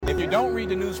you don't read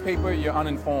the newspaper, you're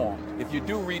uninformed. If you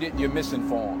do read it, you're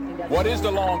misinformed. What is the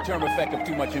long-term effect of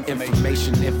too much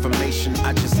information? Information,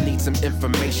 I just need some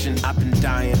information. I've been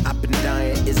dying.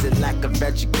 Is it lack of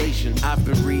education? I've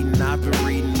been reading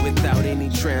without any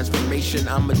transformation.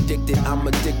 I'm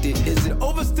addicted. Is it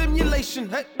overstimulation?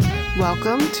 Hey.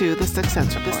 Welcome to The Sixth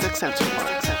Sense.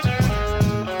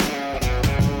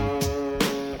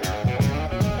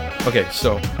 Okay,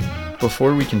 so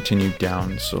before we continue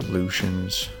down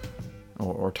solutions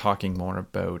or talking more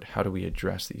about how do we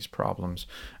address these problems,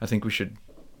 I think we should,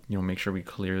 make sure we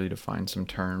clearly define some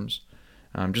terms,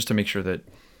 just to make sure that,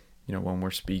 when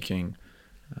we're speaking,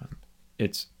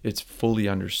 it's fully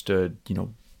understood,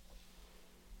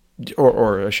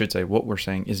 or I should say what we're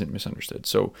saying isn't misunderstood.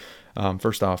 So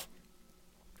first off,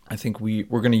 I think we're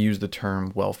going to use the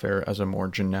term welfare as a more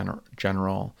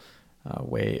general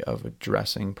way of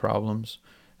addressing problems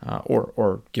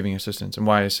or giving assistance. And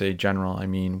why I say general, I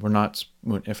mean,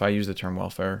 if we use the term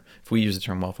welfare,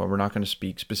 we're not going to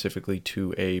speak specifically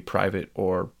to a private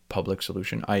or public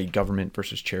solution, i.e. government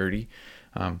versus charity.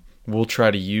 We'll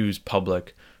try to use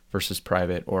public versus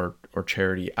private or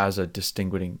charity as a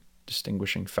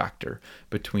distinguishing factor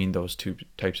between those two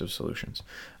types of solutions.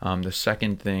 The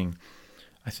second thing,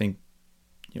 I think,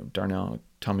 Darnell,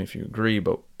 tell me if you agree,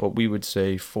 but we would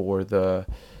say for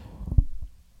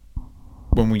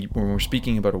when we're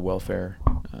speaking about a welfare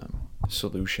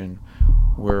solution,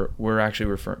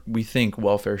 we think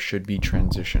welfare should be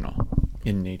transitional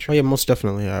in nature. Oh yeah, most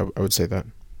definitely. I would say that.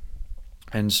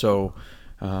 And so,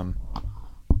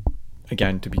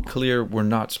 again, to be clear, we're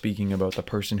not speaking about the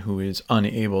person who is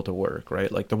unable to work,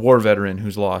 right? Like the war veteran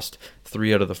who's lost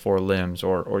 3 out of the 4 limbs,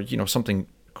 or something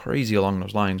crazy along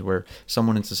those lines, where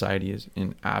someone in society is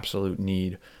in absolute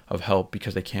need of help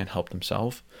because they can't help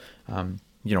themselves.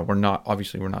 We're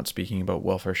not speaking about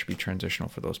welfare should be transitional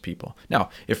for those people.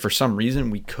 Now, if for some reason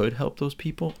we could help those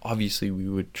people, obviously we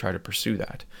would try to pursue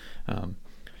that,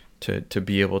 to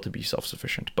be able to be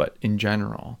self-sufficient. But in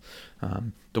general,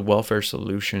 the welfare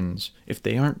solutions, if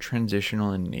they aren't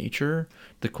transitional in nature,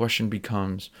 the question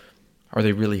becomes, are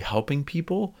they really helping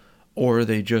people, or are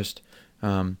they just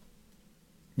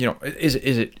is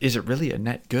it really a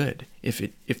net good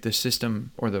if the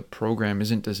system or the program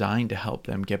isn't designed to help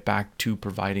them get back to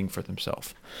providing for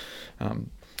themselves?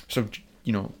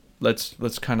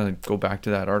 Let's kind of go back to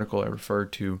that article I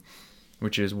referred to,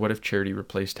 which is what if charity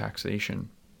replaced taxation?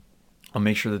 I'll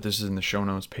make sure that this is in the show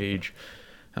notes page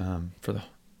for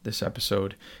this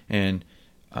episode, and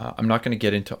I'm not going to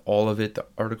get into all of it. The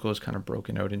article is kind of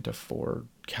broken out into 4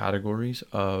 categories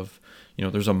of,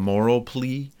 there's a moral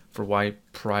plea for why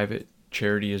private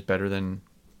charity is better than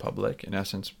public, in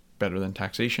essence, better than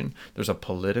taxation. There's a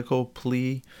political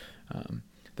plea.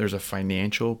 There's a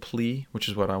financial plea, which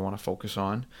is what I want to focus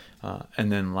on.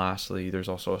 And then lastly, there's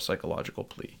also a psychological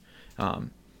plea.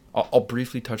 I'll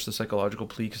briefly touch the psychological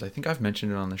plea because I think I've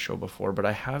mentioned it on the show before, but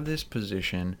I have this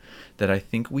position that I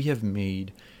think we have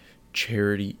made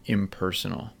charity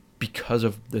impersonal because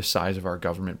of the size of our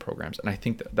government programs. And I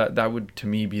think that would, to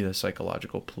me, be the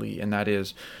psychological plea. And that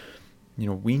is,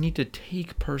 we need to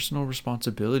take personal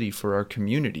responsibility for our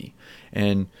community.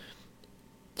 And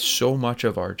so much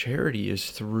of our charity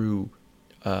is through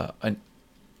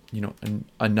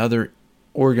another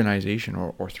organization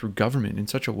or through government in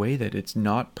such a way that it's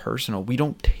not personal. We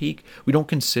don't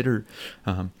consider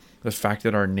the fact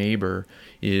that our neighbor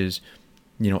is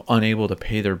unable to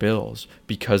pay their bills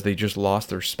because they just lost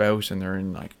their spouse and they're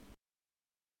in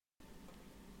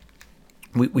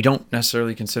we don't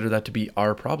necessarily consider that to be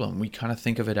our problem. We kind of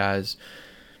think of it as,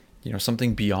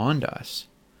 something beyond us.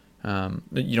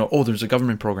 There's a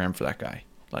government program for that guy.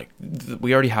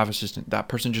 We already have assistance. That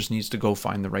person just needs to go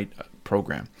find the right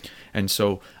program. And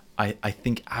so I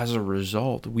think as a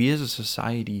result, we as a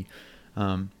society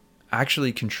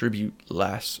actually contribute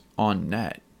less on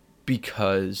net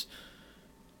because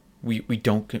we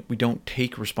don't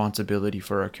take responsibility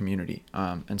for our community.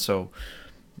 And so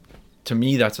to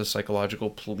me, that's a psychological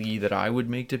plea that I would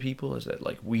make to people, is that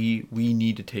we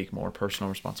need to take more personal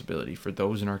responsibility for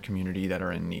those in our community that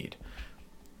are in need,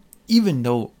 even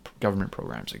though government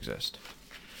programs exist.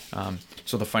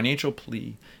 So the financial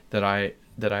plea that I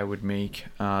would make,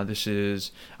 I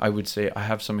would say I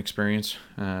have some experience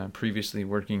previously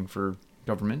working for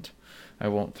government. I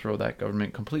won't throw that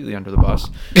government completely under the bus.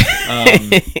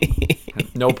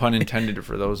 No pun intended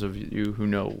for those of you who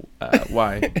know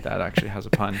why that actually has a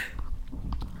pun.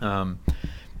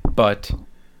 But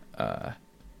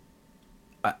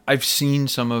I've seen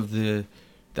some of the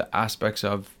aspects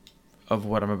of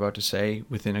what I'm about to say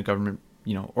within a government,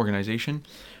 organization.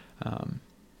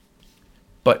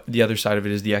 But the other side of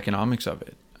it is the economics of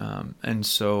it. And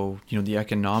so, the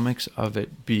economics of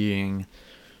it being,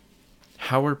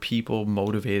 how are people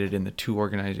motivated in the two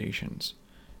organizations?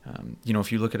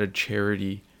 If you look at a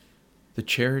charity, the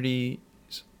charity,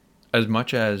 as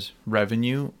much as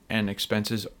revenue and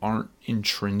expenses aren't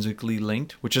intrinsically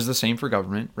linked, which is the same for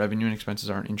government, revenue and expenses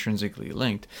aren't intrinsically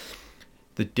linked.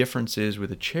 The difference is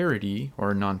with a charity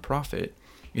or a nonprofit,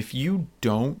 if you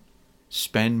don't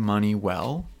spend money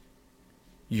well,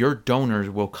 your donors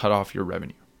will cut off your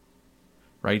revenue,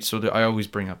 right? So I always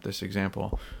bring up this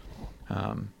example.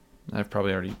 I've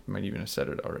probably might even have said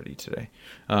it already today.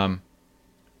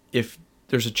 If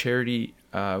there's a charity,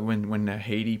 when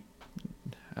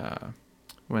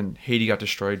Haiti got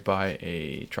destroyed by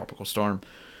a tropical storm,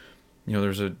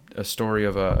 there's a story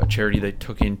of a charity that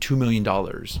took in $2 million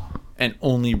and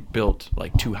only built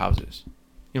like 2 houses.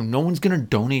 No one's going to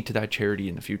donate to that charity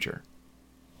in the future.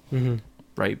 Mm-hmm.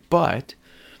 Right? But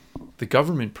the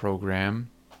government program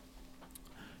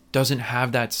doesn't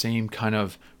have that same kind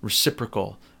of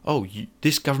reciprocal,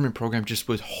 this government program just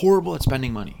was horrible at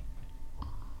spending money.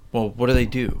 Well, what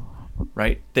do?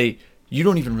 Right? You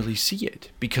don't even really see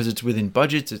it because it's within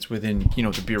budgets, it's within,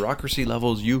 the bureaucracy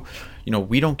levels.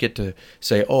 We don't get to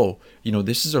say,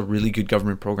 this is a really good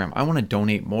government program. I want to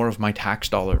donate more of my tax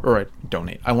dollar,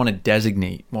 I want to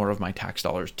designate more of my tax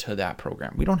dollars to that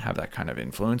program. We don't have that kind of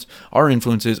influence. Our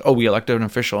influence is, we elect an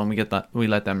official and we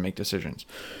let them make decisions.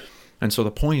 And so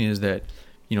the point is that,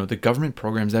 the government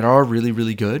programs that are really,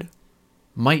 really good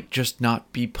might just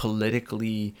not be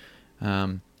politically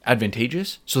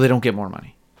advantageous, so they don't get more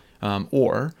money.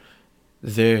 Or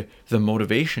the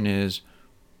motivation is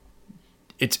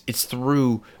it's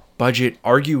through budget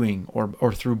arguing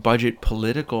or through budget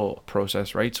political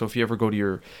process, right? So if you ever go to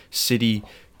your city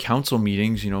council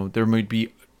meetings, there might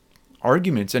be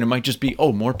arguments, and it might just be,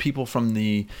 more people from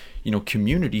the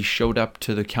community showed up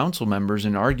to the council members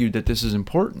and argued that this is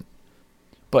important.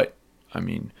 But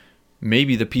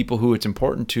maybe the people who it's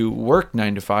important to work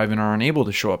 9 to 5 and are unable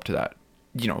to show up to that,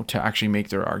 to actually make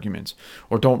their arguments,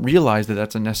 or don't realize that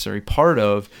that's a necessary part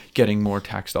of getting more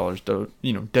tax dollars,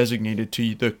 designated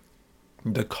to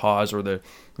the cause or the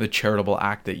charitable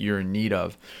act that you're in need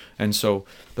of. And so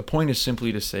the point is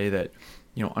simply to say that,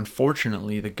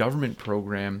 unfortunately, the government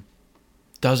program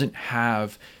doesn't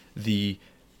have the,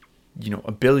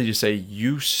 ability to say,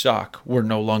 you suck, we're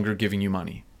no longer giving you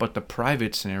money. But the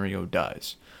private scenario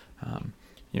does.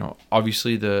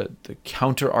 Obviously the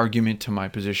counter argument to my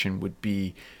position would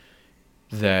be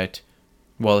that,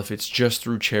 well, if it's just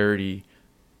through charity,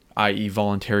 i.e.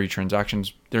 voluntary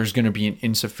transactions, there's going to be an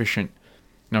insufficient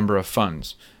number of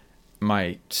funds.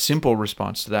 My simple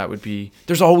response to that would be,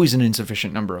 there's always an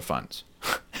insufficient number of funds.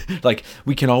 Like,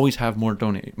 we can always have more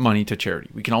donate money to charity.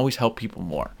 We can always help people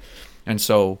more. And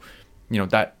so,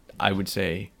 that I would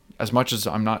say, as much as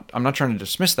I'm not trying to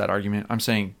dismiss that argument, I'm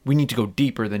saying we need to go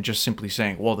deeper than just simply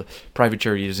saying, well, the private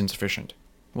charity is insufficient.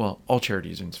 Well, all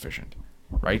charity is insufficient,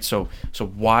 right? So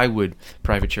why would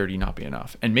private charity not be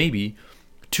enough? And maybe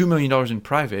 $2 million in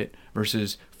private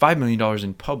versus $5 million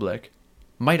in public,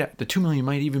 the $2 million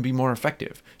might even be more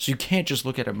effective. So you can't just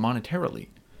look at it monetarily.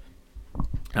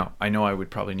 Now, I know I would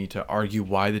probably need to argue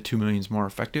why the $2 million is more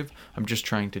effective. I'm just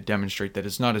trying to demonstrate that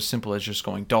it's not as simple as just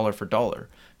going dollar for dollar,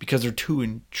 because they're two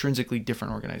intrinsically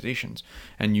different organizations,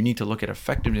 and you need to look at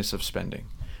effectiveness of spending,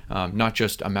 not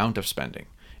just amount of spending.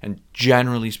 And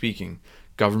generally speaking,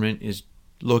 government is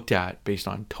looked at based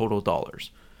on total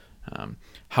dollars.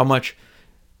 How much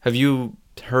have you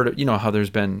heard, how there's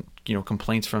been,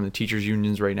 complaints from the teachers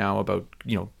unions right now about,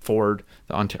 Ford,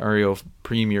 the Ontario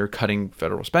Premier, cutting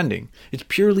federal spending. It's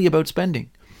purely about spending.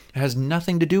 It has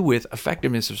nothing to do with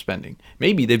effectiveness of spending.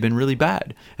 Maybe they've been really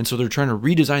bad, and so they're trying to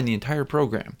redesign the entire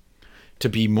program to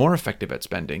be more effective at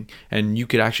spending. And you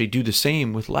could actually do the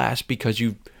same with less because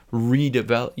you've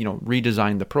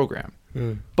redesigned the program.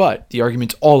 But the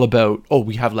argument's all about,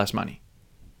 we have less money.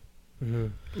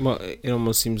 Mm-hmm. Well, it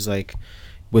almost seems like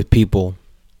with people,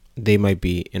 they might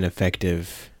be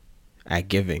ineffective at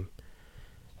giving,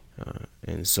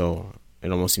 and so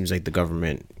it almost seems like the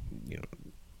government,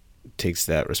 takes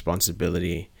that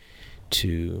responsibility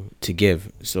to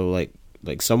give. So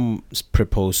like some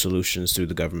proposed solutions through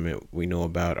the government we know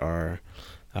about are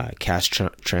cash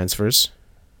transfers,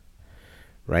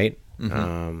 right?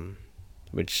 Mm-hmm.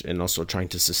 Which, and also trying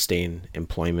to sustain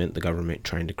employment, the government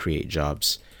trying to create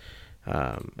jobs.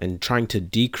 And trying to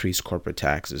decrease corporate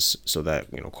taxes so that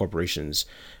corporations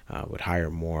would hire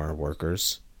more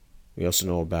workers. We also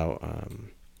know about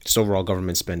just overall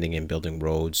government spending in building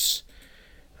roads,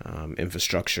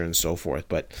 infrastructure, and so forth.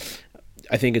 But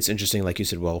I think it's interesting, like you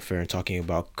said, welfare, and talking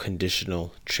about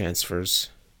conditional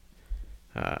transfers.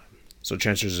 So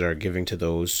transfers are giving to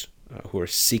those who are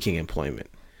seeking employment.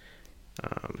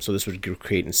 So this would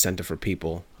create incentive for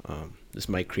people. This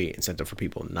might create incentive for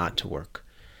people not to work,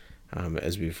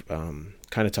 as we've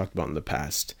kind of talked about in the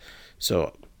past.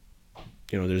 So,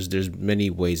 there's many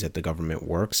ways that the government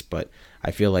works, but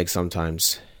I feel like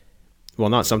sometimes, well,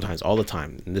 not sometimes, all the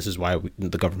time, and this is why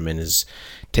the government is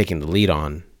taking the lead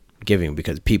on giving,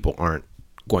 because people aren't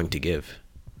going to give.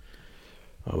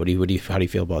 How do you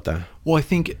feel about that? Well, I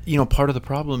think, part of the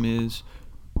problem is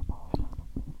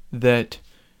that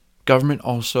government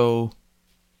also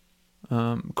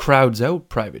crowds out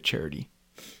private charity,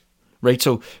 right?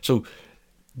 So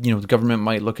the government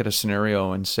might look at a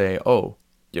scenario and say, oh,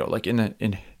 like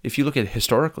if you look at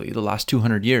historically, the last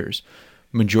 200 years,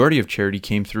 majority of charity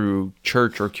came through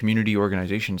church or community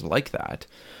organizations like that.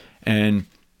 And,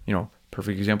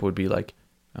 perfect example would be like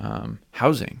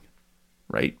housing,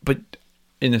 right? But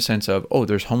in the sense of, oh,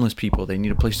 there's homeless people, they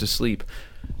need a place to sleep.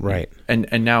 Right. And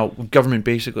now government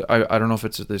basically, I don't know if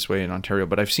it's this way in Ontario,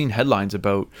 but I've seen headlines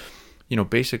about,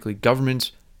 basically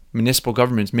municipal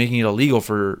governments making it illegal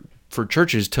for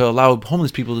churches to allow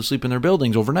homeless people to sleep in their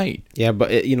buildings overnight. Yeah,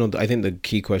 but I think the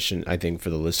key question, I think for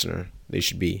the listener,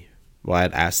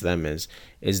 I'd ask them is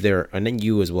there, and then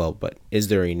you as well, but is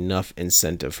there enough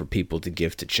incentive for people to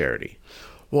give to charity?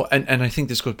 Well, and I think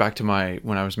this goes back to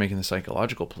when I was making the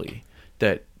psychological plea,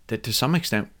 that to some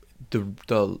extent,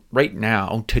 the right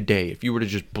now, today, if you were to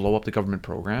just blow up the government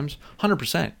programs,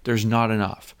 100%, there's not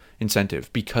enough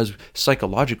incentive, because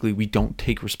psychologically we don't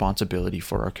take responsibility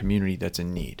for our community that's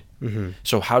in need. Mm-hmm.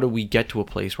 So how do we get to a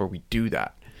place where we do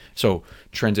that? So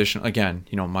transition, again,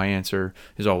 my answer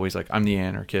is always like, I'm the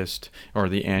anarchist or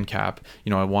the ANCAP.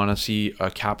 I want to see a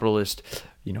capitalist,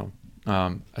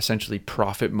 essentially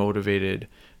profit motivated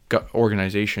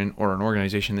organization, or an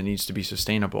organization that needs to be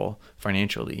sustainable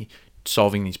financially,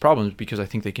 solving these problems, because I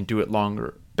think they can do it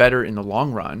better in the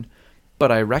long run.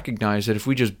 But I recognize that if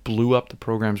we just blew up the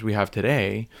programs we have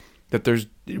today, that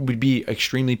it would be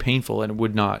extremely painful and it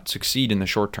would not succeed in the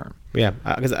short term. Yeah,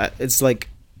 because it's like,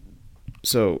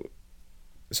 so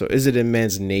is it in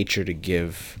man's nature to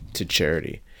give to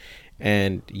charity?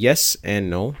 And yes and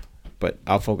no, but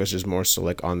I'll focus just more so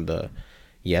like on the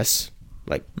yes,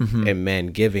 like in man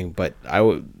giving. But I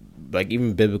would, like,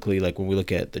 even biblically, like when we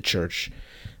look at the church,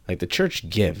 like the church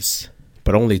gives,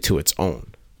 but only to its own.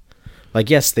 Like,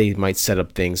 yes, they might set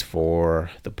up things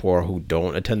for the poor who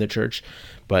don't attend the church,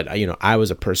 but I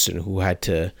was a person who had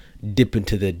to dip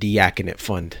into the diaconate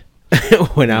fund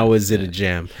when I was in a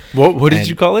jam. What did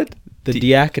you call it? The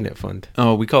diaconate fund.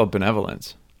 Oh, we call it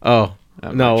benevolence. Oh,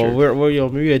 no, we're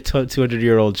maybe a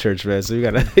 200-year-old church, man. So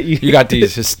you got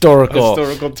these historical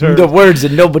terms, the words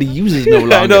that nobody uses no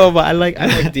longer. I know, but I like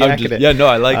diaconate.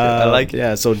 I like it. I like it.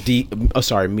 Yeah. So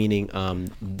meaning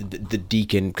the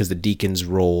deacon, because the deacon's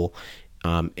role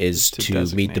is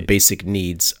to meet the basic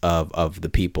needs of the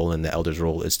people, and the elder's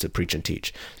role is to preach and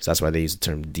teach. So that's why they use the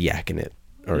term diaconate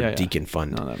or deacon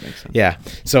fund. No, that makes sense. Yeah.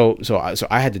 So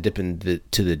I had to dip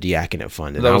to the diaconate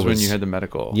fund. And that was when you had the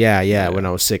medical. Yeah, when I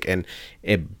was sick, and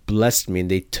it blessed me, and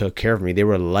they took care of me. They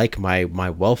were like my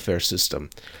welfare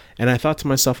system. And I thought to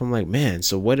myself, I'm like, man,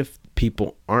 so what if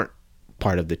people aren't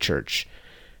part of the church,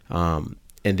 and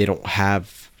they don't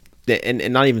have,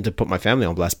 and not even to put my family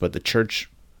on blast, but the church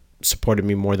supported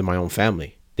me more than my own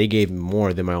family. They gave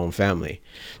more than my own family.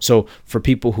 So for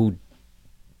people who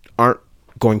aren't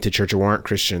going to church or aren't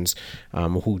Christians,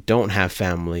 who don't have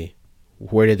family,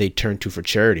 where do they turn to for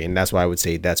charity? And that's why I would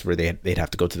say that's where they'd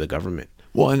have to go to the government.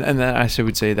 Well, and then I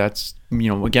would say that's,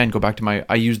 again, go back to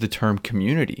I use the term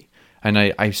community. And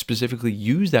I specifically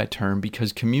use that term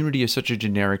because community is such a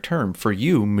generic term. For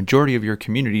you, majority of your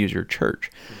community is your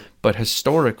church. But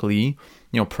historically,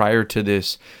 prior to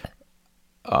this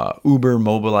Uber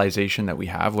mobilization that we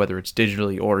have, whether it's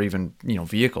digitally or even,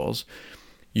 vehicles,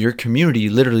 your community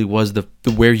literally was the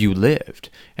where you lived.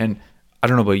 And I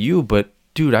don't know about you, but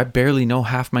dude, I barely know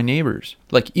half my neighbors.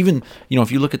 Like, even,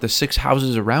 if you look at the 6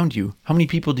 houses around you, how many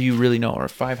people do you really know? Or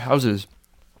 5 houses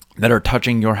that are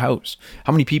touching your house?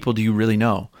 How many people do you really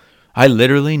know? I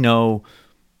literally know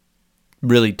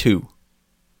really 2,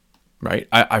 right?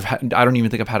 I don't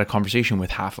even think I've had a conversation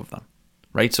with half of them,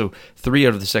 right? So 3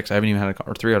 out of the 6, I haven't even had,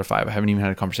 or 3 out of 5, I haven't even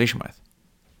had a conversation with,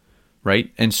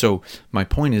 right? And so my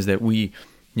point is that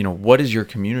what is your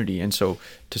community? And so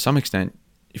to some extent,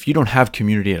 if you don't have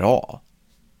community at all,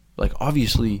 like,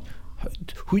 obviously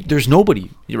there's nobody,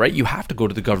 right? You have to go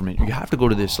to the government. You have to go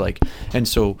to this, and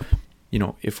so,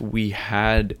 if we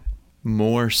had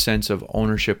more sense of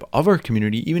ownership of our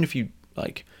community, even if you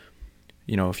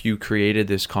if you created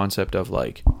this concept of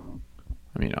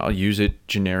I mean, I'll use it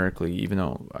generically, even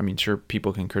though, I mean, sure,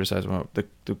 people can criticize about the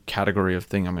category of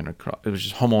thing I'm going to, it was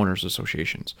just homeowners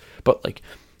associations. But like,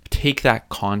 take that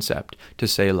concept to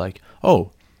say like,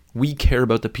 oh, we care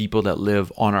about the people that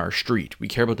live on our street. We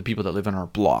care about the people that live on our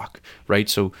block, right?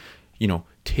 So, you know,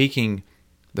 taking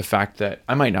the fact that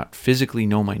I might not physically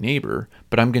know my neighbor,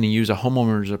 but I'm going to use a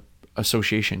homeowners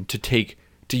association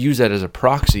to use that as a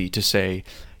proxy to say,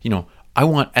 you know, I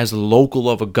want as local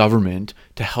of a government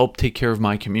to help take care of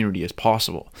my community as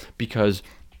possible. Because,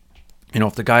 you know,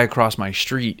 if the guy across my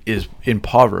street is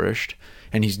impoverished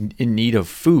and he's in need of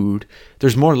food,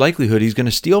 there's more likelihood he's going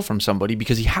to steal from somebody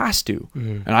because he has to.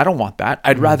 And I don't want that.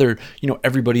 I'd rather, you know,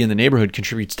 everybody in the neighborhood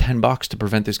contributes $10 to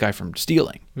prevent this guy from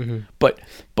stealing. But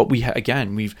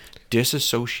again, we've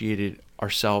disassociated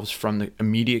ourselves from the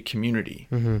immediate community.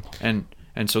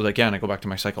 And so again, I go back to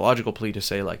my psychological plea to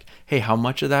say like, hey, how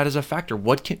much of that is a factor?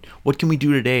 What can we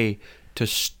do today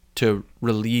to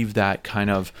relieve that kind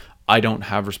of, I don't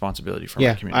have responsibility for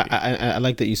my community? I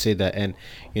like that you say that. And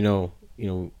you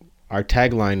know, our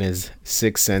tagline is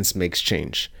 6 cents makes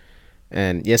change.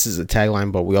 And yes, it's a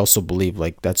tagline, but we also believe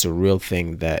like that's a real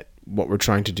thing, that what we're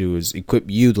trying to do is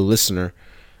equip you, the listener,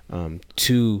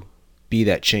 to be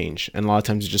that change. And a lot of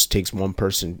times it just takes one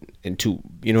person and two,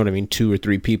 you know what I mean? 2 or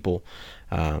 3 people,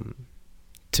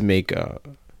 to make a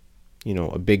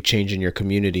big change in your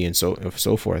community and so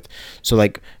forth. So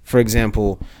like, for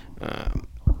example,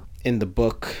 in the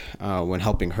book, When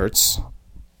Helping Hurts,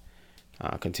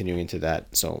 continuing into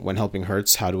that. So When Helping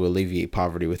Hurts, How to Alleviate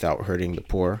Poverty Without Hurting the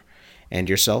Poor and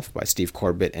Yourself, by Steve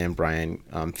Corbett and Brian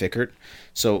Fickert.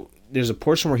 So there's a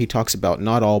portion where he talks about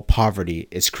not all poverty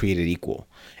is created equal,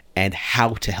 and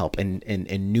how to help and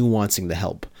nuancing the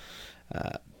help.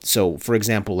 So for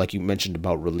example, like you mentioned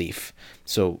about relief.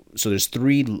 So there's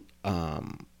 3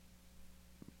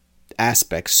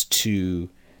 aspects to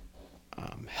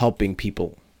helping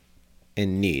people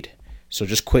in need. So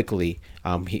just quickly,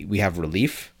 we have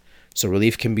relief. So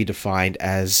relief can be defined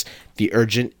as the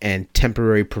urgent and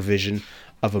temporary provision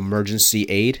of emergency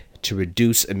aid to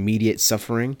reduce immediate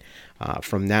suffering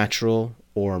from natural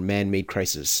or man-made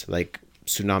crisis, like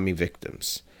tsunami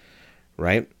victims,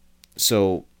 right?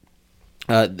 So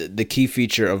the key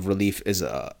feature of relief is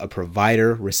a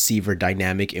provider-receiver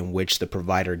dynamic in which the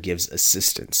provider gives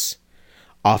assistance,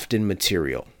 often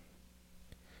material,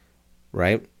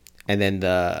 right? And then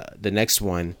the next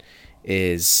one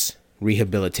is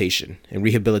rehabilitation. And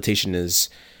rehabilitation is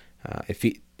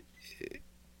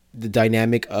the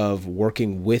dynamic of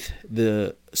working with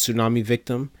the tsunami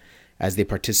victim as they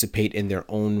participate in their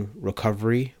own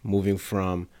recovery, moving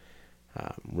from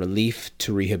relief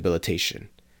to rehabilitation.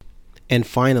 And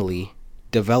finally,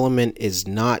 development is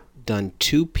not done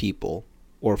to people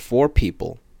or for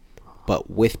people, but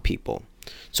with people.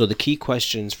 So the key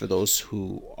questions for those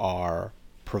who are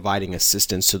providing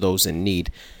assistance to those in need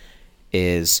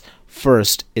is,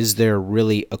 first, is there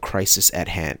really a crisis at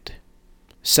hand?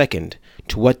 Second,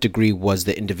 to what degree was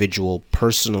the individual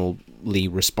personally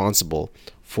responsible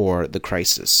for the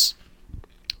crisis?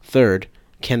 Third,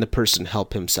 can the person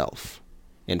help himself?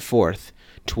 And fourth,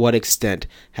 to what extent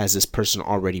has this person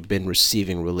already been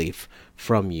receiving relief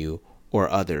from you or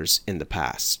others in the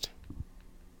past?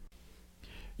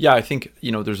 Yeah, I think,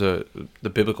 there's the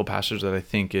biblical passage that I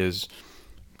think is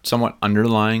somewhat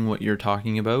underlying what you're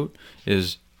talking about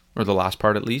is, or the last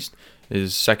part at least,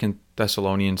 is 2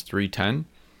 Thessalonians 3:10,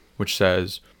 which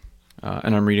says,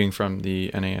 and I'm reading from the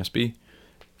NASB,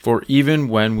 "For even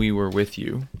when we were with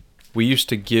you, we used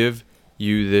to give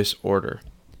you this order.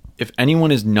 If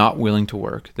anyone is not willing to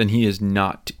work, then he is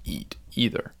not to eat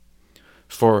either.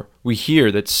 For we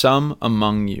hear that some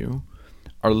among you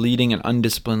are leading an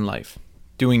undisciplined life,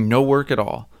 doing no work at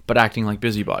all, but acting like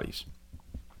busybodies."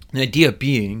 The idea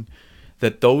being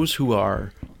that those who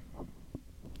are,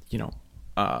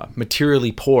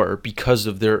 materially poor because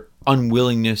of their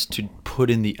unwillingness to put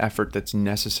in the effort that's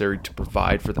necessary to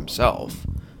provide for themselves,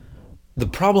 the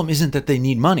problem isn't that they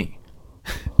need money.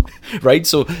 Right?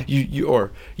 So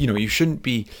you shouldn't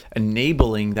be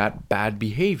enabling that bad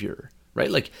behavior, right?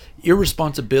 Like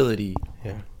irresponsibility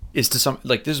is to some,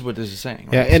 like this is what this is saying.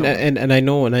 Right? Yeah, and I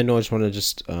know, I just want to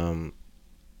just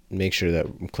make sure that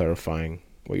I'm clarifying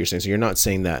what you're saying. So you're not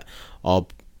saying that all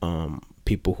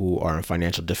people who are in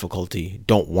financial difficulty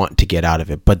don't want to get out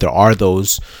of it, but there are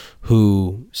those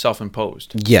who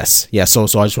self-imposed. Yes. Yeah. So I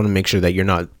just want to make sure that you're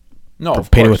not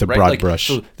painted with a broad right? brush.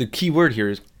 So the key word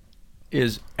here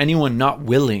is anyone not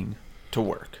willing to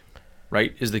work.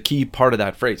 right, is the key part of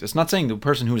that phrase. It's not saying the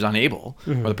person who's unable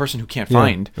or the person who can't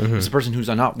find. It's the person who's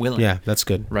not willing. Yeah, that's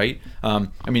good. Right?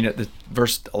 I mean, the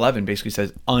verse 11 basically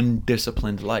says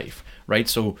undisciplined life, right?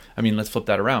 So, I mean, let's flip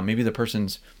that around. Maybe the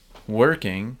person's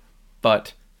working,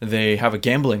 but they have a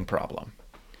gambling problem,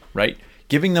 right?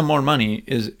 Giving them more money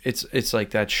it's like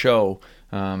that show.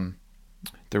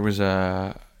 There was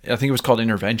I think it was called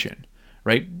Intervention,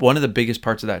 right? One of the biggest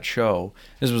parts of that show,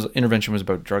 Intervention was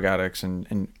about drug addicts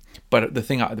but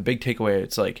the big takeaway,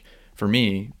 it's like, for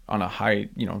me, on a high,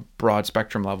 broad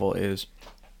spectrum level, is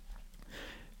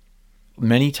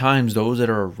many times those that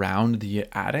are around the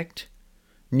addict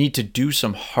need to do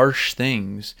some harsh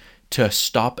things to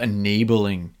stop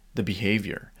enabling the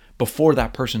behavior before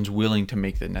that person's willing to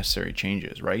make the necessary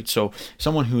changes, right? So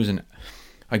someone who's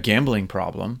a gambling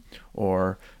problem,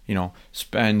 or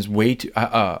spends way too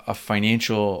a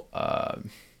financial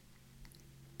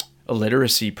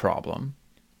illiteracy problem,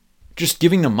 just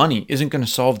giving them money isn't going to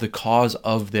solve the cause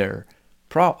of their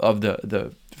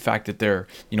the fact that they're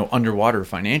underwater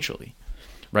financially,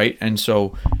 right? And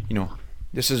so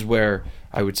this is where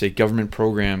I would say government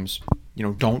programs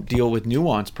don't deal with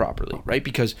nuance properly, right?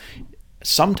 Because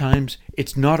sometimes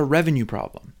it's not a revenue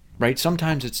problem, right?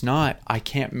 Sometimes it's not, I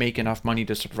can't make enough money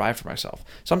to survive for myself.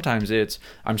 Sometimes it's,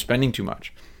 I'm spending too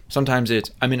much. Sometimes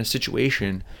it's, I'm in a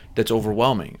situation that's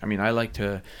overwhelming. I mean, I like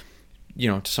to,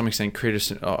 to some extent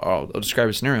I'll describe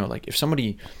a scenario like, if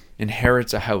somebody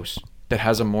inherits a house that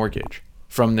has a mortgage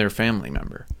from their family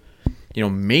member,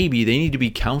 maybe they need to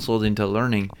be counseled into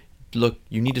learning, look,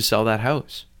 you need to sell that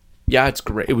house. Yeah, it's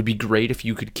great. It would be great if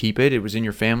you could keep it. It was in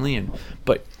your family,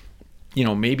 but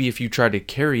maybe if you try to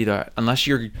carry that, unless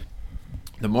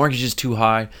the mortgage is too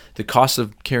high, the cost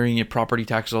of carrying it, property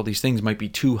taxes, all these things might be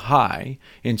too high,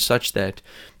 in such that,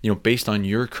 based on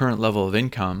your current level of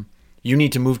income, you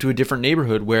need to move to a different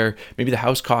neighborhood where maybe the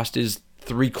house cost is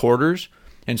 3/4,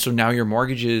 and so now your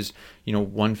mortgage is,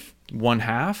 one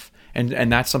half,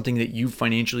 and that's something that you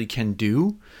financially can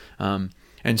do.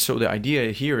 And so the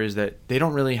idea here is that they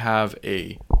don't really have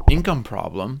a income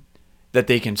problem that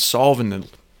they can solve in the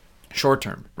short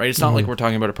term, right? It's not like we're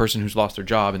talking about a person who's lost their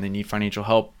job and they need financial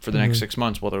help for the next 6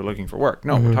 months while they're looking for work.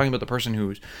 No, we're talking about the person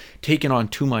who's taken on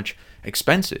too much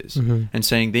expenses and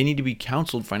saying they need to be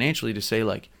counseled financially to say,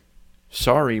 like,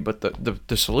 sorry, but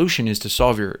the solution is to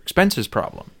solve your expenses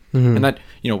problem. And that,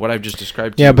 what I've just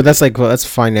described to you. But that's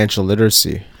financial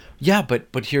literacy. Yeah,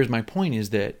 but here's my point,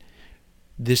 is that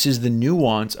this is the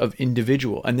nuance of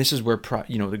individual, and this is where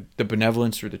the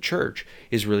benevolence through the church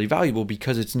is really valuable,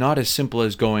 because it's not as simple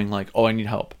as going like, oh, I need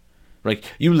help. Like,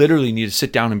 you literally need to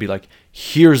sit down and be like,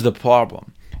 here's the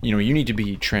problem. You need to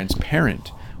be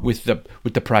transparent with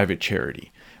the private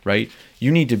charity, right?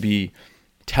 You need to be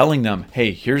telling them,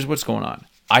 hey, here's what's going on.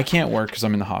 I can't work because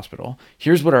I'm in the hospital.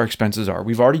 Here's what our expenses are.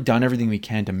 We've already done everything we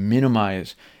can to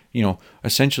minimize.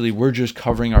 Essentially we're just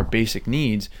covering our basic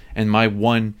needs, and my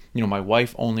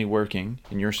wife only working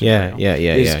in your scenario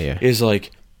is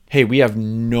like, hey, we have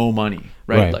no money,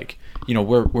 right? Like,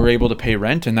 we're able to pay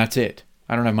rent and that's it.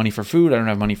 I don't have money for food. I don't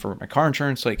have money for my car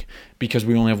insurance, like, because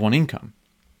we only have one income.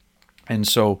 And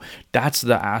so that's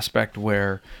the aspect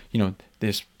where,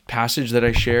 this passage that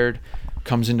I shared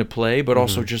comes into play, but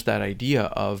also just that idea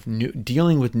of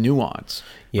dealing with nuance,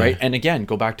 right? And again,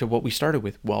 go back to what we started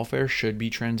with. Welfare should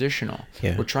be transitional.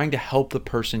 We're trying to help the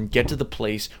person get to the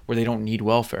place where they don't need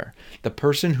welfare. The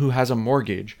person who has a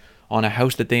mortgage on a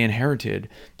house that they inherited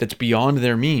that's beyond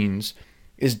their means,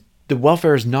 the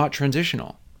welfare is not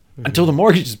transitional until the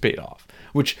mortgage is paid off,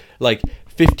 which, like,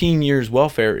 15 years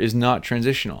welfare is not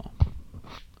transitional,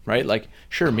 right? Like,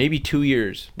 sure, maybe 2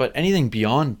 years, but anything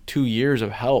beyond 2 years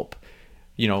of help,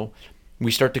 we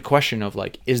start to question of,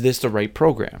 like, is this the right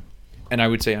program? And I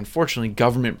would say, unfortunately,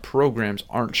 government programs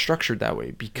aren't structured that way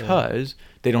because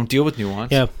they don't deal with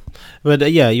nuance. Yeah,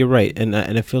 but you're right, and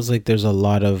it feels like there's a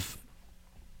lot of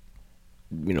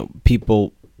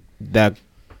people that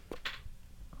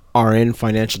are in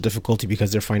financial difficulty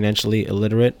because they're financially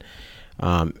illiterate,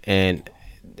 and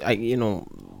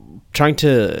trying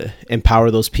to empower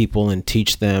those people and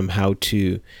teach them how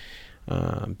to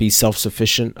be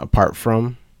self-sufficient apart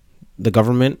from the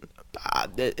government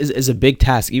is a big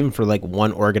task, even for like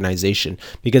one organization,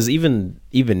 because even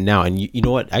now, and you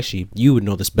know what, actually you would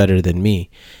know this better than me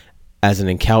as an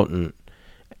accountant,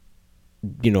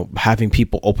 having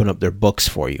people open up their books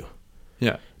for you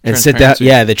and sit down.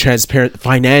 The transparent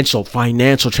financial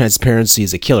transparency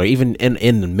is a killer, even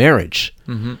in the marriage.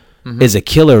 Is a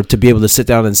killer, to be able to sit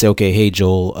down and say, okay, hey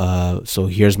Joel, so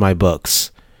here's my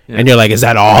books. And you're like, is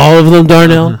that all of them,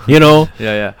 Darnell?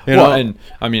 Yeah. Well, and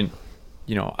I mean,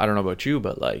 I don't know about you,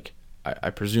 but, like, I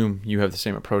presume you have the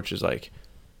same approach, is like,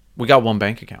 we got one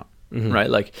bank account, right?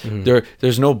 Like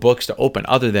there's no books to open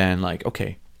other than like,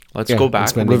 okay, let's go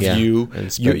back, review.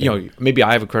 Maybe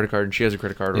I have a credit card and she has a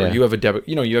credit card, or you have a debit.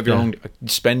 You have your own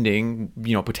spending.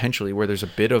 Potentially where there's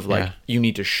a bit of like you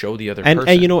need to show the other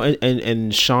person.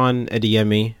 And Sean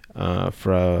Adeyemi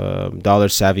from Dollar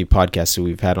Savvy podcast, who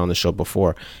we've had on the show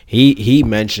before, he's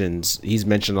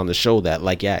mentioned on the show that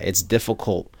like it's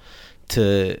difficult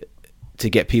to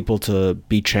get people to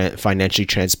be financially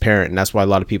transparent, and that's why a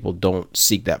lot of people don't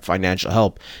seek that financial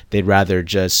help. They'd rather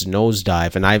just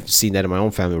nosedive, and I've seen that in my own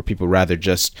family where people rather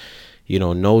just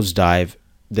nosedive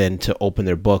than to open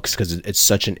their books, because it's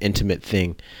such an intimate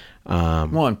thing.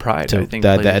 And pride, I think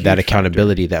that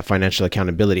accountability, that financial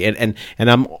accountability, and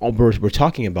we're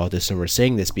talking about this, and we're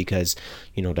saying this because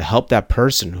to help that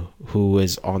person who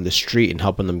is on the street and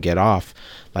helping them get off,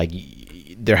 like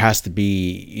there has to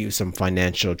be some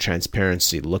financial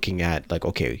transparency, looking at like,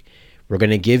 okay, we're going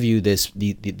to give you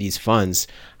these funds.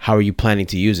 How are you planning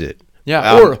to use it?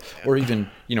 Yeah. Or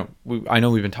even, I know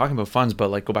we've been talking about funds,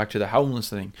 but like go back to the homeless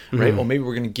thing, right? Well, maybe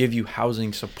we're going to give you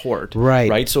housing support.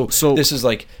 Right. So this is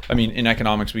like, in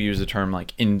economics, we use the term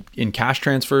like in cash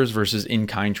transfers versus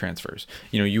in-kind transfers.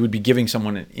 You would be giving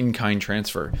someone an in-kind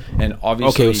transfer, and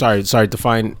obviously. Okay. Sorry.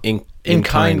 Define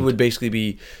in-kind would basically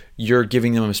be, you're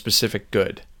giving them a specific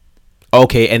good.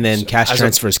 Okay, and then cash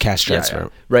transfer is cash transfer.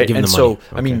 Right. And so,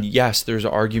 yes, there's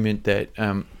an argument that,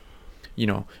 an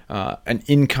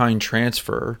in-kind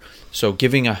transfer, so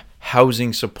giving a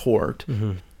housing support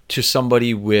to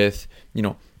somebody with,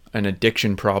 an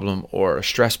addiction problem or a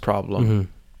stress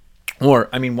problem. Or,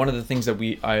 one of the things that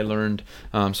I learned,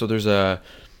 so there's this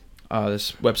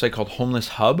website called Homeless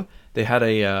Hub. They had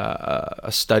a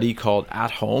study called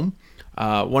At Home.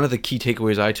 One of the key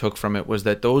takeaways I took from it was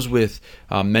that those with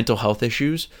mental health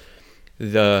issues,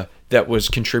 that was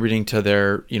contributing to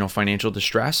their financial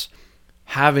distress,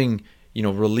 having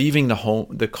relieving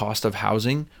the cost of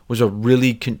housing was a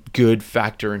really good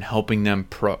factor in helping them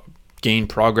gain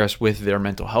progress with their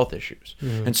mental health issues.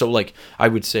 And so, like, I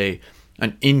would say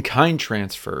an in-kind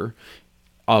transfer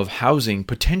of housing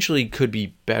potentially could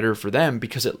be better for them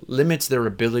because it limits their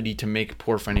ability to make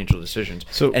poor financial decisions.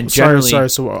 So, and generally, sorry.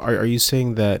 So, are you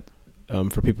saying that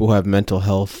for people who have mental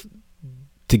health,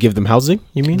 to give them housing?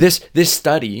 You mean this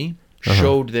study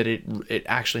showed that it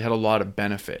actually had a lot of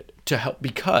benefit to help,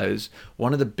 because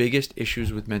one of the biggest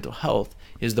issues with mental health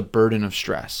is the burden of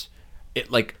stress.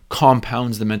 It like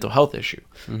compounds the mental health issue,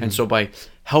 and so by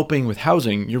helping with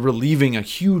housing, you're relieving a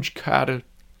huge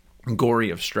category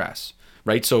of stress.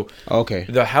 Right. So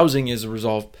the housing is a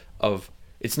result of,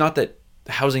 it's not that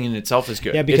the housing in itself is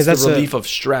good. Yeah, because it's the relief of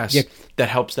stress that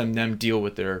helps them deal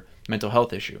with their mental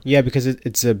health issue. Yeah, because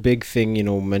it's a big thing,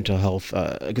 mental health.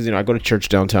 Because, I go to church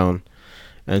downtown,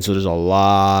 and so there's a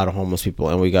lot of homeless people,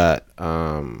 and we got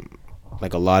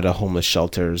like a lot of homeless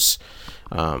shelters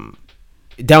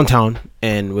downtown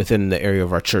and within the area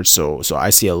of our church. So I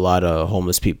see a lot of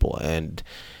homeless people, and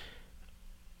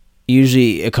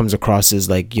usually it comes across as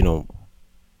like,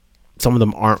 some of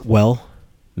them aren't well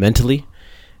mentally,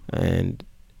 and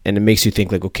it makes you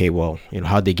think like, okay, well,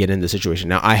 how'd they get in the situation?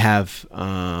 Now I have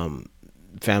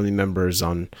family members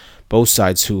on both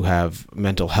sides who have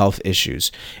mental health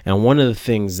issues, and one of the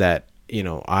things that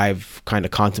I've kind of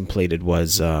contemplated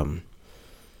was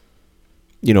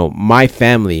my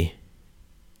family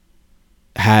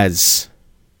has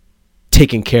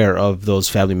taken care of those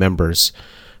family members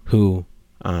who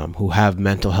have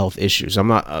mental health issues. I'm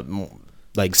not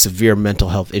like severe mental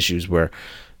health issues where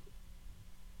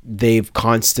they've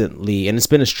constantly, and it's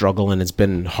been a struggle and it's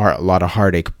been a lot of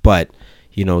heartache, but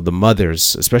the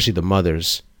mothers, especially the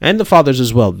mothers and the fathers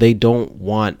as well, they don't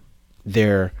want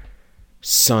their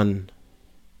son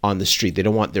on the street. They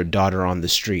don't want their daughter on the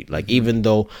street. Like, even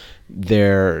though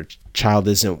their child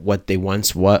isn't what they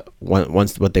once was,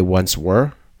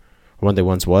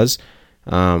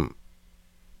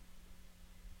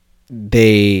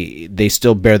 they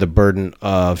still bear the burden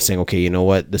of saying, okay, you know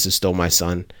what, this is still my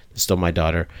son, this is still my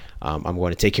daughter. I'm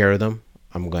going to take care of them.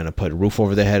 I'm going to put a roof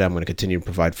over their head. I'm going to continue to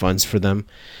provide funds for them.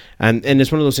 And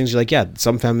it's one of those things, you're like, yeah,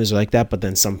 some families are like that, but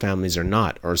then some families are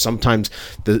not. Or sometimes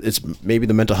it's maybe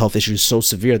the mental health issue is so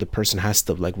severe the person has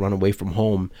to like run away from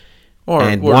home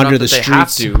and wander the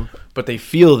streets. They have to, but they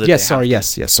feel that yes, you're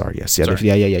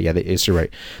right.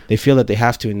 They feel that they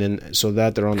have to, and then so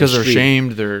that they're on the street. Because they're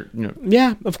shamed, they're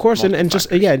yeah, of course, and just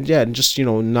and just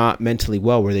not mentally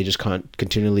well, where they just can't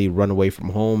continually run away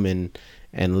from home and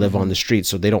live on the street.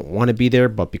 So they don't want to be there,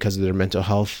 but because of their mental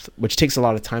health, which takes a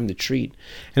lot of time to treat.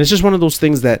 And it's just one of those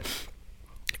things that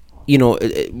we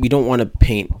don't want to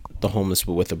paint the homeless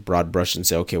with a broad brush and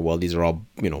say, okay, well, these are all,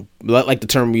 like the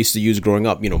term we used to use growing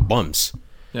up, bums.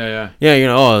 Yeah.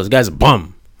 Oh, this guy's a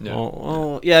bum.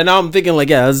 Yeah. Yeah. Now I'm thinking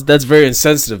that's very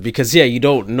insensitive because you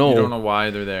don't know. You don't know why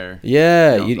they're there.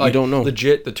 Yeah, you don't know.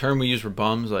 Legit, the term we use for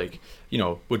bums,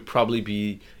 would probably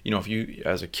be, if you,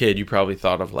 as a kid, you probably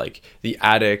thought of like the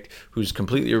addict who's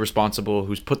completely irresponsible,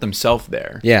 who's put themselves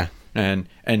there. Yeah. And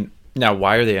now,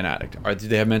 why are they an addict? Do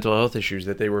they have mental health issues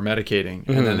that they were medicating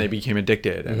and then they became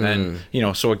addicted? And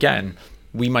then, so again,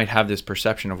 we might have this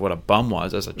perception of what a bum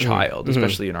was as a child,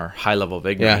 especially in our high level of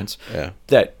ignorance,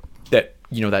 that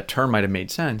that term might have made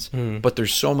sense. But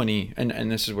there's so many, and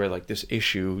this is where like this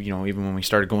issue, even when we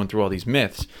started going through all these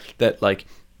myths, that like,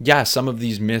 some of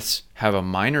these myths have a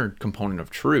minor component of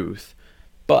truth,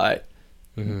 but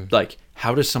like,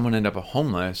 how does someone end up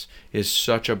homeless is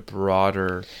such a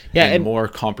broader and more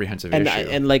comprehensive issue.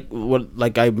 And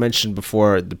like I mentioned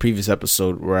before the previous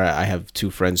episode, where I have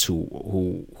two friends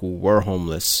who were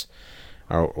homeless,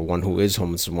 or one who is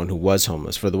homeless and one who was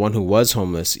homeless. For the one who was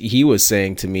homeless, he was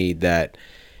saying to me that,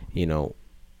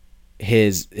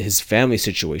 his family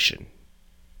situation,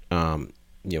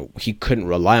 he couldn't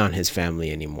rely on his family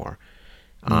anymore.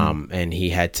 And he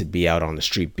had to be out on the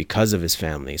street because of his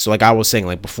family. So like I was saying,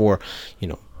 like before,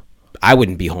 I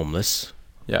wouldn't be homeless,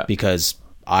 because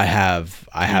I have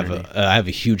a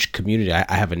huge community.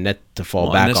 I have a net to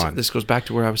fall back on. This goes back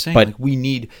to where I was saying, but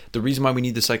the reason why we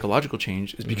need the psychological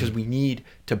change is because we need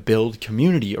to build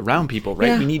community around people,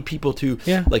 right? We need people to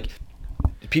like,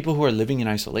 people who are living in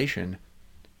isolation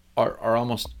are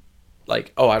almost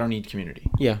like, oh, I don't need community.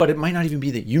 Yeah. But it might not even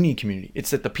be that you need community. It's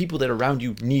that the people that are around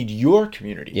you need your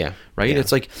community. Yeah. Right? Yeah.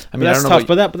 It's like, I mean, that's I don't tough,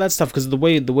 know. But that's tough because the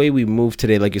way we move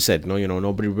today, like you said,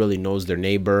 nobody really knows their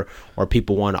neighbor, or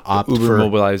people want to opt Uber for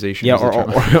mobilization. Yeah,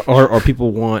 or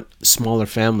people want smaller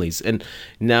families. And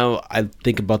now I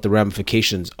think about the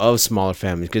ramifications of smaller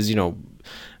families because,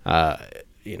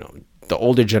 the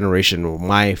older generation,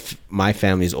 my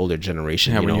family's older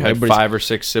generation. When you have 5 or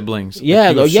 6 siblings.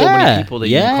 Yeah, so many people that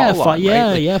you can call on,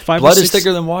 right? Like, 5 blood or 6, is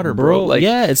thicker than water, bro. Like,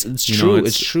 it's true.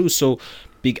 It's true. So,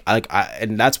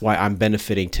 and that's why I'm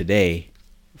benefiting today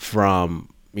from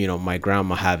my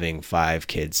grandma having 5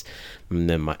 kids, and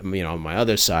then my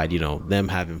other side, them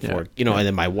having 4, and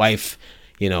then my wife,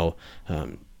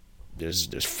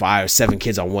 there's 5 or 7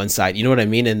 kids on one side, you know what I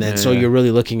mean? And then you're really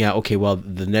looking at, okay, well,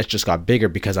 the net just got bigger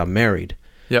because I'm married.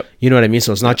 Yep. You know what I mean?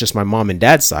 So it's not just my mom and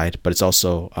dad's side, but it's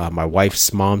also my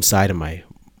wife's mom's side and my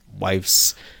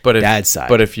wife's dad's side.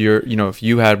 But if you're, if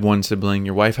you had one sibling,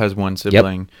 your wife has one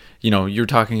sibling, you're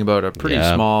talking about a pretty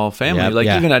small family.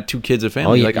 Even at 2 kids a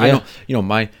family. I know,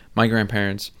 my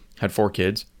grandparents had 4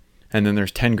 kids, and then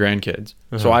there's 10 grandkids.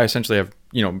 So I essentially have,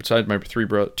 besides my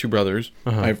 2 brothers,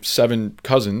 I have 7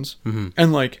 cousins.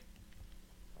 And like,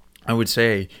 I would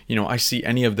say, I see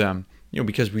any of them,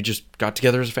 because we just got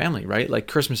together as a family, right? Like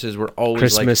Christmases were always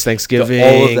Christmas, Thanksgiving,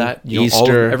 all of that,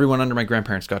 Easter. Everyone under my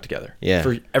grandparents got together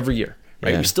for every year,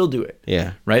 right? Yeah. We still do it.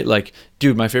 Yeah. Right? Like,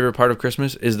 dude, my favorite part of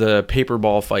Christmas is the paper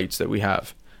ball fights that we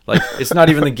have. Like, it's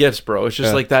not even the gifts, bro. It's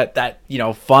just like that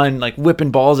fun, like whipping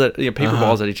balls at paper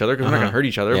balls at each other, because we're not gonna hurt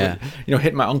each other. Yeah. But,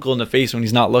 hitting my uncle in the face when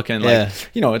he's not looking. Like,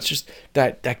 it's just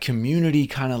that community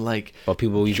kind of like. But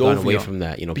people, we've gone away from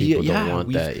that. People don't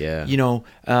want that. Yeah.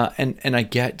 And I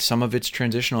get some of it's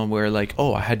transitional, where like,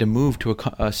 oh, I had to move to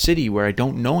a city where I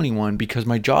don't know anyone because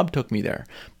my job took me there.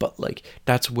 But like,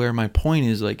 that's where my point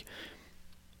is, like,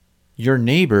 your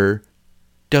neighbor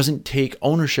doesn't take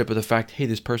ownership of the fact, hey,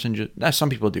 this person just, some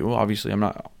people do, obviously, I'm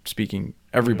not speaking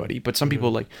everybody, but some people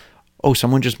like, oh,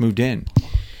 someone just moved in,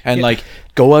 and like,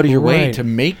 go out of your way to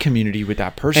make community with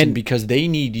that person, because they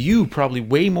need you probably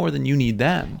way more than you need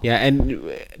them. Yeah.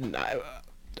 And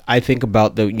I think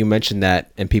about you mentioned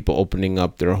that, and people opening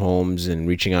up their homes and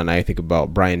reaching out, and I think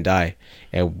about Brian Dye,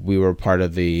 and we were part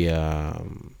of the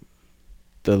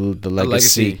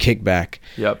legacy kickback.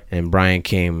 Yep. And Brian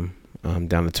came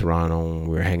down to Toronto, and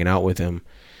we were hanging out with him,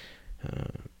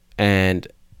 and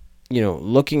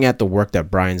looking at the work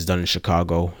that Brian's done in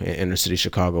Chicago, in inner city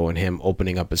Chicago, and him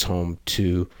opening up his home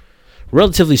to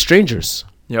relatively strangers.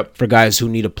 Yep. For guys who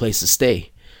need a place to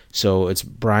stay. So it's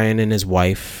Brian and his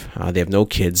wife. They have no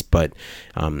kids, but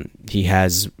he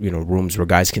has rooms where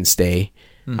guys can stay.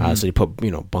 So he put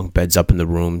bunk beds up in the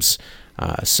rooms,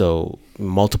 so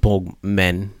multiple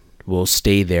men will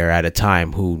stay there at a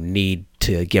time who need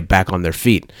to get back on their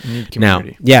feet. Now,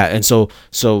 and so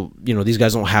these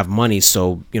guys don't have money,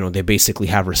 so they basically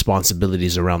have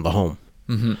responsibilities around the home.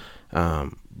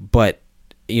 But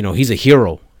he's a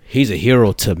hero. He's a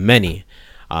hero to many,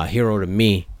 a hero to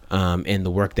me. and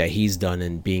the work that he's done,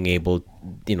 and being able,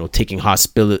 taking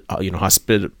hospitality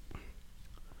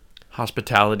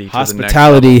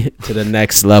to the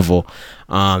next level.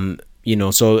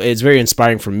 So it's very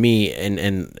inspiring for me,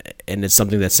 and it's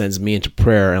something that sends me into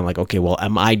prayer, and like, okay, well,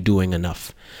 am I doing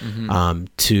enough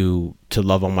to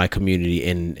love on my community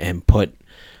and put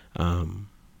and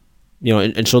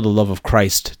show the love of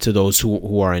Christ to those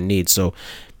who are in need. So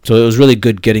it was really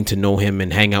good getting to know him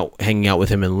and hanging out with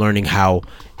him and learning how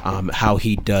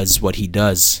he does what he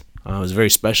does. It was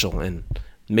very special, and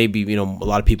maybe a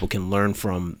lot of people can learn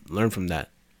from that.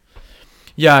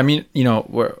 Yeah, I mean,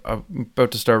 we're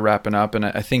about to start wrapping up, and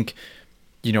I think,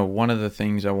 one of the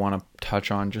things I want to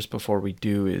touch on just before we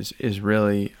do is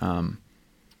really,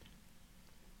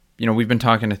 we've been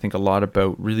talking, I think, a lot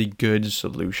about really good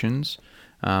solutions,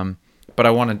 but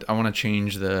I want to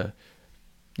change the,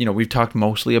 we've talked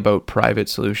mostly about private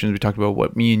solutions. We talked about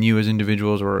what me and you as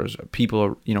individuals or as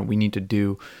people, we need to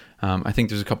do. I think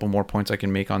there's a couple more points I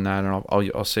can make on that, and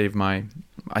I'll save my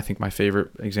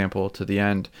favorite example to the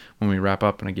end when we wrap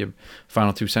up and I give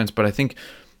final 2 cents. But I think,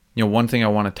 one thing I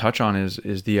want to touch on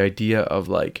is the idea of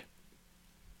like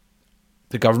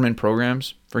the government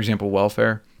programs, for example,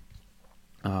 welfare.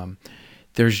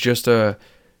 There's just I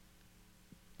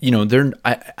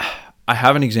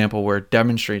have an example where it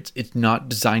demonstrates it's not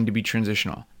designed to be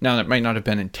transitional. Now, that might not have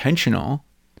been intentional,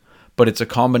 but it's a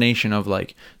combination of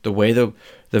like the way the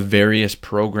various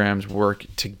programs work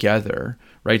together,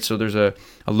 right? So there's a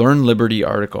Learn Liberty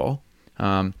article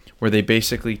where they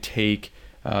basically take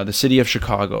the city of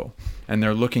Chicago, and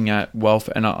they're looking at wealth,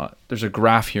 and there's a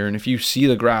graph here, and if you see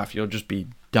the graph, you'll just be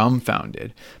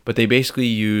dumbfounded. But they basically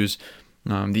use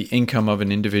the income of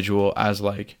an individual as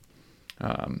like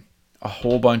a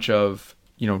whole bunch of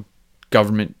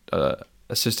government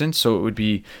assistance. So it would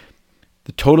be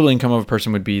the total income of a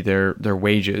person would be their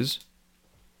wages,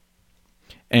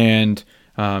 and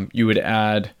you would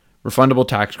add refundable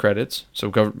tax credits,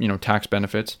 so tax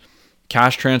benefits,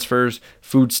 cash transfers,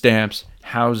 food stamps,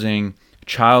 housing,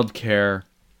 child care,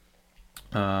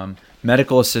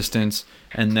 medical assistance,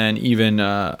 and then even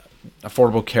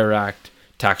Affordable Care Act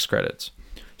tax credits.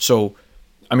 So,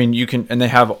 I mean, you can, and they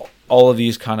have all of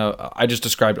these kind of, I just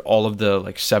described all of the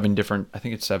like 7 different, I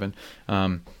think it's 7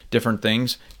 different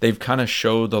things. They've kind of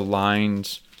show the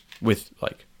lines with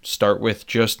like, start with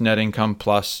just net income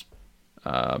plus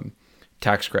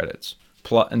tax credits,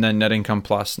 and then net income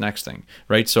plus next thing,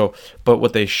 right? So, but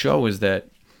what they show is that,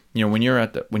 when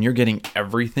you're getting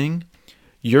everything,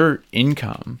 your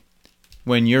income,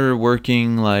 when you're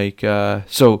working like, they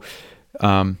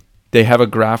have a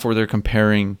graph where they're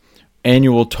comparing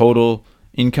annual total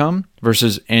income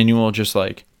versus annual just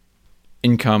like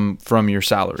income from your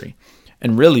salary.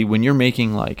 And really, when you're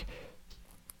making like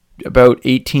about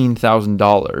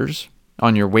 $18,000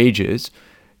 on your wages,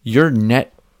 your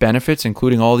net benefits,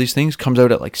 including all these things, comes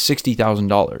out at like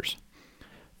 $60,000.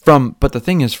 But the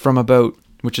thing is, from about,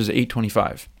 which is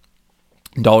 $825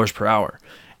 per hour.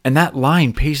 And that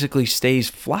line basically stays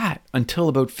flat until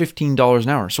about $15 an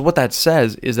hour. So what that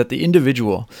says is that the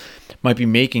individual might be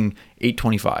making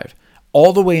 $825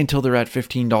 all the way until they're at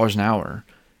 $15 an hour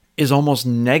is almost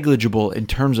negligible in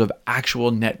terms of actual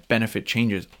net benefit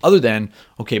changes, other than,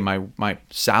 okay, my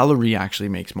salary actually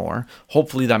makes more.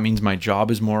 Hopefully that means my job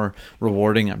is more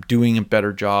rewarding. I'm doing a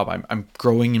better job. I'm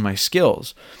growing in my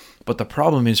skills. But the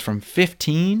problem is, from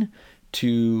 15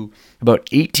 to about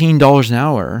 $18 an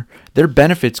hour, their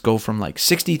benefits go from like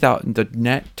 $60,000. The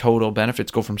net total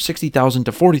benefits go from $60,000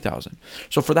 to $40,000.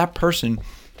 So for that person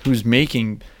who's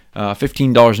making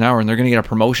 $15 an hour, and they're going to get a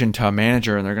promotion to a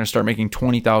manager, and they're going to start making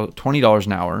 $20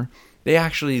 an hour, they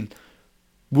actually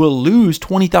will lose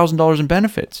 $20,000 in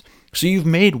benefits. So you've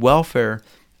made welfare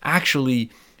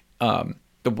actually,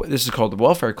 this is called the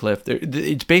welfare cliff.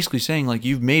 It's basically saying like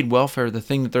you've made welfare the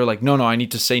thing that they're like, no, I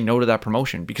need to say no to that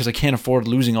promotion because I can't afford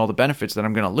losing all the benefits that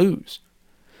I'm going to lose.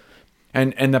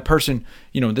 And the person,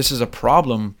 this is a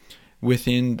problem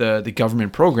within the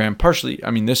government program. Partially,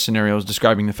 I mean, this scenario is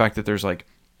describing the fact that there's like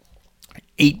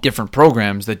 8 different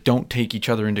programs that don't take each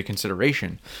other into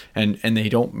consideration, and they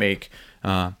don't make,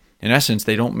 in essence,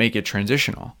 they don't make it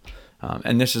transitional.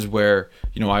 And this is where,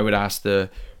 I would ask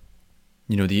the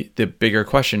bigger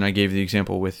question. I gave the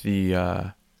example with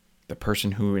the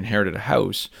person who inherited a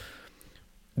house.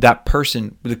 That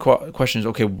person, the question is,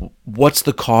 okay, what's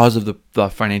the cause of the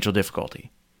financial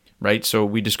difficulty, right? So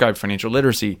we described financial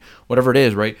literacy, whatever it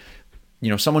is, right?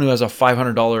 Someone who has a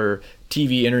 $500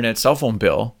 TV, internet, cell phone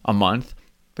bill a month,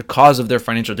 the cause of their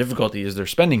financial difficulty is their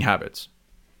spending habits,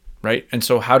 right? And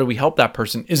so how do we help that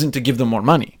person isn't to give them more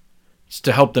money. It's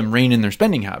to help them rein in their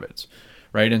spending habits,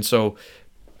 right? And so,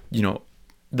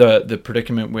 the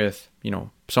predicament with,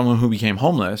 someone who became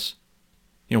homeless,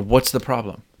 what's the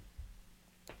problem?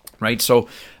 Right? So,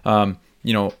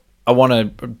 I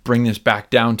want to bring this back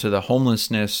down to the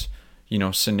homelessness,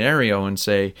 scenario and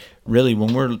say, really,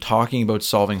 when we're talking about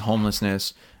solving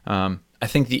homelessness, I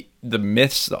think the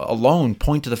myths alone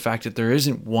point to the fact that there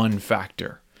isn't one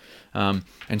factor.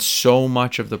 And so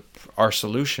much of our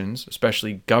solutions,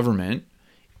 especially government,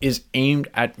 is aimed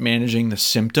at managing the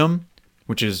symptom,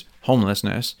 which is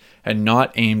homelessness, and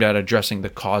not aimed at addressing the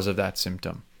cause of that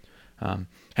symptom. And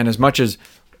as much as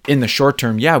in the short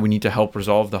term, we need to help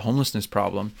resolve the homelessness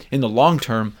problem, in the long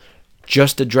term,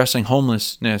 just addressing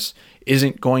homelessness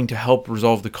isn't going to help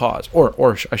resolve the cause,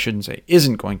 or I shouldn't say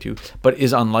isn't going to, but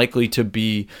is unlikely to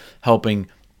be helping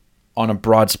on a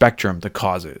broad spectrum the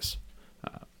causes.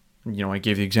 I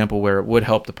gave the example where it would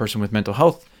help the person with mental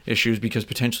health issues because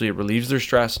potentially it relieves their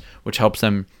stress, which helps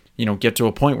them, get to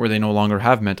a point where they no longer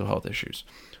have mental health issues.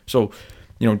 So,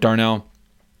 Darnell,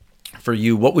 for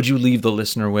you, what would you leave the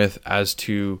listener with as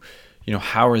to,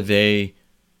 how are they,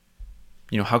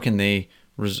 how can they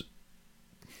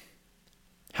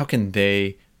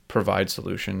provide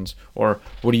solutions, or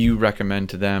what do you recommend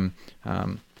to them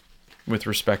with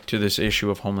respect to this issue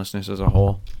of homelessness as a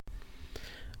whole?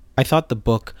 I thought the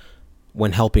book,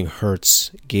 When Helping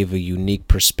Hurts, gave a unique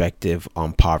perspective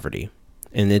on poverty,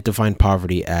 and it defined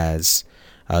poverty as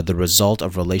the result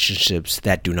of relationships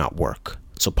that do not work.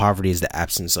 So poverty is the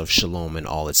absence of shalom in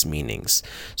all its meanings.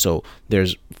 So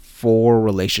there's 4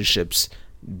 relationships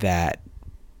that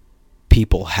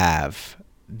people have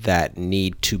that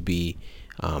need to be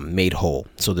made whole.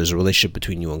 So there's a relationship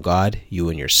between you and God, you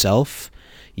and yourself,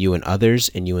 you and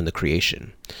others, and you and the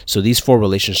creation. So these 4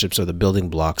 relationships are the building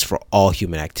blocks for all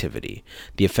human activity.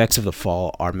 The effects of the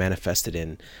fall are manifested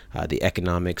in the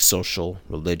economic, social,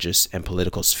 religious, and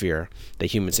political sphere that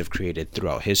humans have created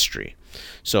throughout history.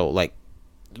 So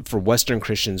for Western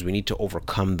Christians, we need to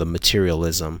overcome the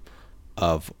materialism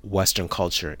of Western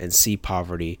culture and see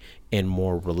poverty in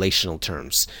more relational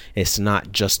terms. It's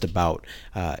not just about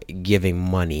giving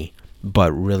money,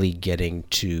 but really getting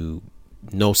to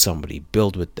know somebody,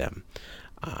 build with them,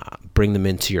 bring them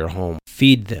into your home,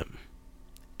 feed them,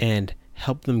 and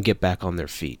help them get back on their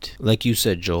feet. Like you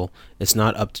said, Joel, it's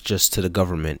not up just to the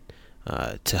government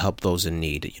to help those in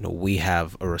need. We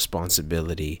have a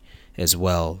responsibility as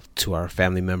well to our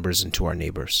family members and to our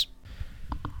neighbors.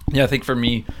 Yeah, I think for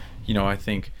me, I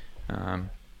think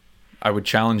I would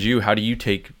challenge you. How do you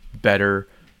take better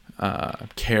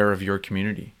care of your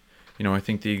community? I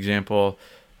think the example,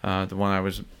 the one I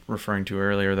was referring to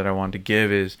earlier that I wanted to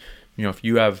give is, if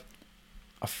you have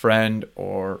a friend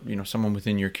or, someone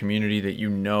within your community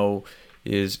that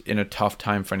is in a tough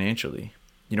time financially,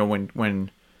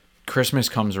 when Christmas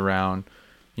comes around,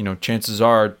 chances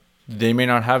are they may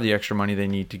not have the extra money they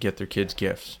need to get their kids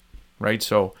gifts, right?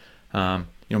 So,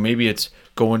 maybe it's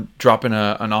dropping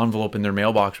an envelope in their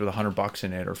mailbox with $100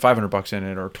 in it, or $500 in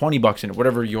it, or $20 in it,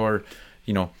 whatever your,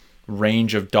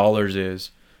 range of dollars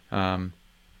is,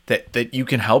 that you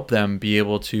can help them be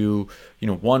able to,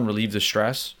 one, relieve the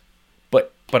stress,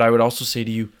 but I would also say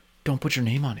to you, don't put your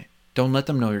name on it. Don't let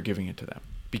them know you're giving it to them,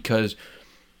 because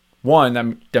one,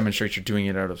 that demonstrates you're doing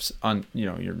it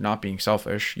you're not being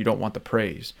selfish. You don't want the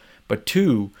praise. But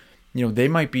two, they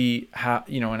might be,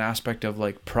 an aspect of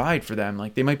pride for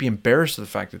them. They might be embarrassed of the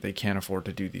fact that they can't afford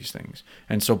to do these things.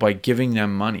 And so by giving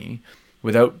them money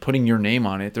without putting your name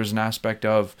on it, there's an aspect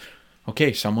of,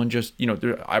 okay, someone just,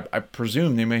 I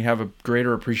presume they may have a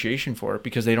greater appreciation for it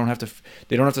because they don't have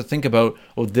to think about,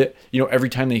 every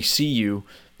time they see you,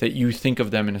 that you think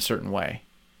of them in a certain way.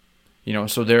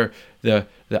 So they're the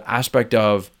aspect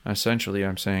of, essentially,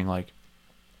 I'm saying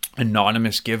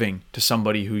anonymous giving to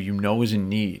somebody who is in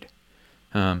need.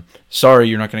 Sorry,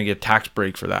 you're not going to get a tax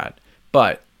break for that,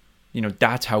 but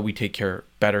that's how we take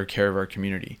better care of our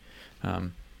community,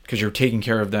 because you're taking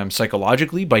care of them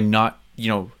psychologically by not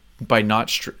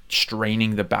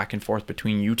straining the back and forth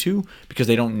between you two because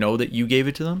they don't know that you gave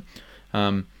it to them.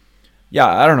 I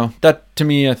don't know. That to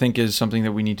me, I think, is something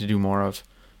that we need to do more of.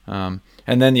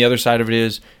 And then the other side of it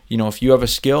is, if you have a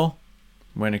skill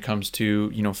when it comes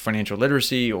to, financial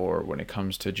literacy, or when it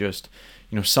comes to just,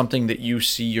 something that you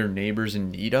see your neighbors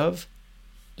in need of,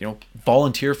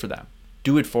 volunteer for them,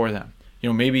 do it for them.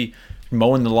 Maybe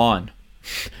mowing the lawn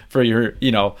for your,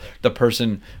 the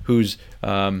person who's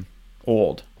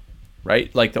old,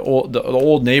 right? Like the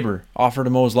old neighbor, offer to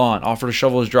mow his lawn, offer to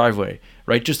shovel his driveway,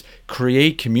 right? Just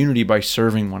create community by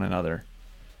serving one another.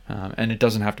 And it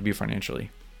doesn't have to be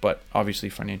financially, but obviously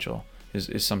financial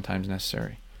is sometimes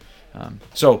necessary.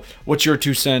 So what's your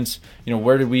 2 cents?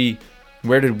 Where did we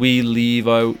Where did we leave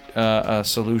out a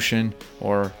solution?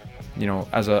 Or, you know,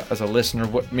 as a listener,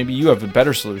 what maybe you have a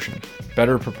better solution,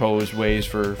 better proposed ways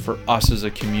for us as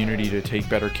a community to take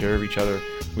better care of each other.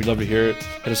 We'd love to hear it.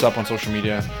 Hit us up on social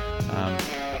media.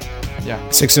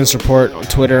 Sixth Sense Report on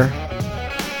Twitter.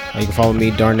 You can follow me,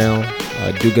 Darnell.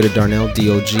 Do good at Darnell,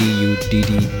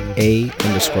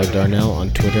 DOGUDDA_Darnell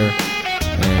on Twitter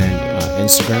and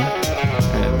Instagram.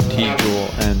 And T-Jewel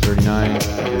and 39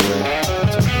 everywhere.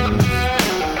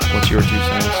 What's your 2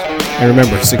 cents? And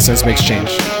remember, Sixth Sense makes change.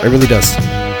 It really does.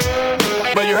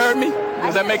 But you heard me?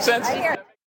 Does that make sense?